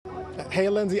Hey,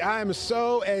 Lindsay, I am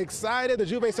so excited. The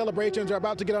Juve celebrations are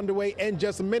about to get underway in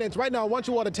just minutes. Right now, I want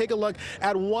you all to take a look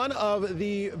at one of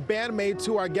the bandmates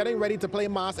who are getting ready to play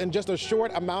Mas in just a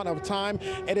short amount of time.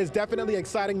 It is definitely an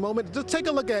exciting moment. Just take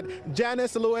a look at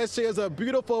Janice Lewis. She is a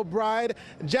beautiful bride.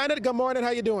 Janet, good morning. How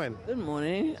you doing? Good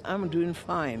morning. I'm doing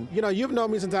fine. You know, you've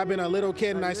known me since I've been a little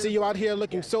kid, and I see you out here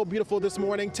looking so beautiful this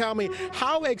morning. Tell me,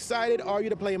 how excited are you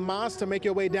to play Mas, to make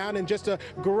your way down and just to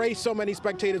grace so many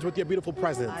spectators with your beautiful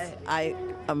presence? I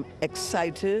am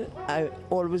excited. I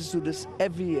always do this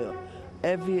every year.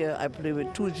 Every year I play with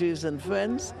 2Js and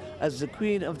friends as the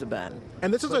queen of the band.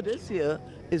 And this is this year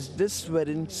is this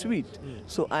wedding suite.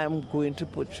 So I am going to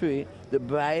portray the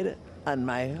bride and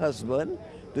my husband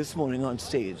this morning on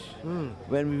stage.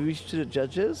 When we reach to the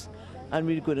judges, and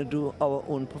we're going to do our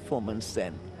own performance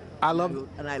then. I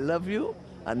love you,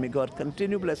 and may God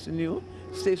continue blessing you.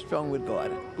 Stay strong with God.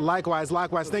 Likewise,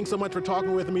 likewise. Thanks so much for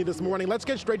talking with me this morning. Let's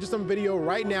get straight to some video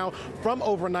right now from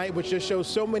overnight, which just shows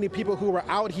so many people who are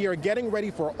out here getting ready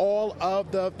for all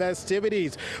of the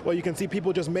festivities. Well, you can see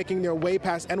people just making their way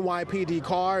past NYPD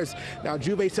cars. Now,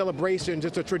 Juve celebration,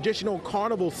 just a traditional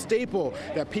carnival staple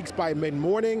that peaks by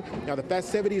mid-morning. Now, the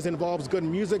festivities involves good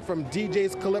music from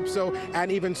DJs, calypso,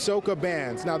 and even soca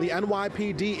bands. Now, the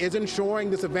NYPD is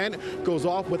ensuring this event goes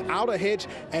off without a hitch,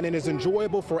 and it is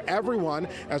enjoyable for everyone.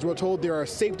 As we're told, there are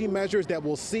safety measures that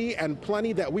we'll see and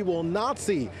plenty that we will not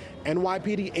see.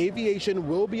 NYPD aviation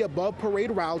will be above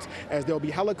parade routes, as there'll be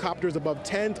helicopters above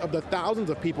tens of the thousands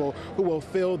of people who will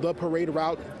fill the parade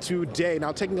route today.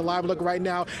 Now, taking a live look right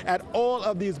now at all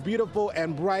of these beautiful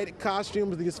and bright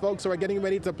costumes. These folks are getting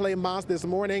ready to play Mas this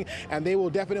morning, and they will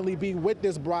definitely be with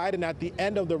this bride. And at the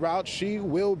end of the route, she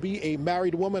will be a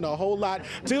married woman. A whole lot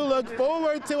to look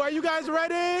forward to. Are you guys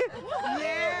ready?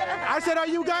 Yeah. I said, are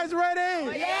you guys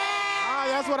ready? Yeah!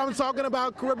 That's what I'm talking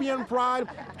about. Caribbean pride,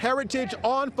 heritage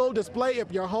on full display.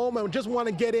 If you're home and just want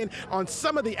to get in on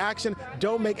some of the action,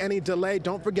 don't make any delay.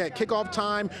 Don't forget, kickoff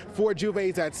time for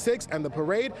Juve's at 6, and the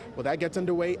parade, well, that gets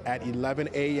underway at 11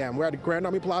 a.m. We're at the Grand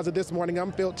Army Plaza this morning.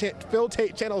 I'm Phil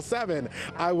Taitt, Channel 7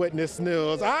 Eyewitness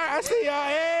News. All right, I see ya.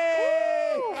 Hey!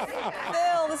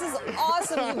 Phil, this is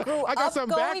awesome. You grew I got up some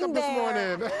going backup this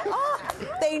there. morning. Oh,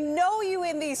 they know you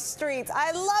in these streets.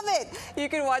 I love it. You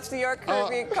can watch New York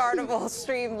Caribbean Carnival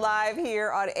stream live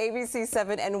here on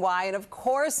ABC-7 NY. And of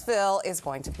course, Phil is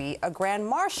going to be a grand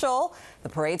marshal. The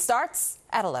parade starts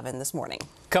at 11 this morning.